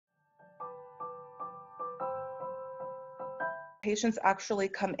patients actually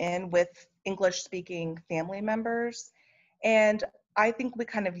come in with English-speaking family members, and I think we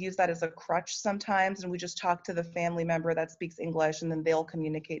kind of use that as a crutch sometimes, and we just talk to the family member that speaks English, and then they'll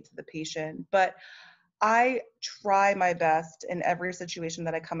communicate to the patient. But I try my best in every situation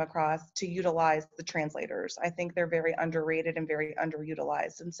that I come across to utilize the translators. I think they're very underrated and very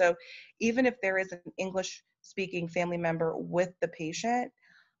underutilized. And so even if there is an English speaking family member with the patient,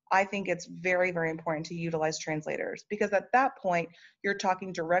 I think it's very, very important to utilize translators, because at that point, you're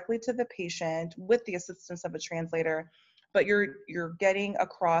talking directly to the patient with the assistance of a translator, but you're getting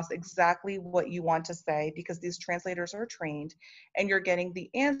across exactly what you want to say, because these translators are trained, and you're getting the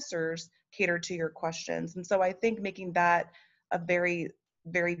answers catered to your questions. And so I think making that a very,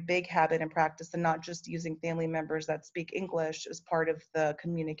 very big habit and practice, and not just using family members that speak English as part of the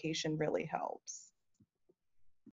communication, really helps.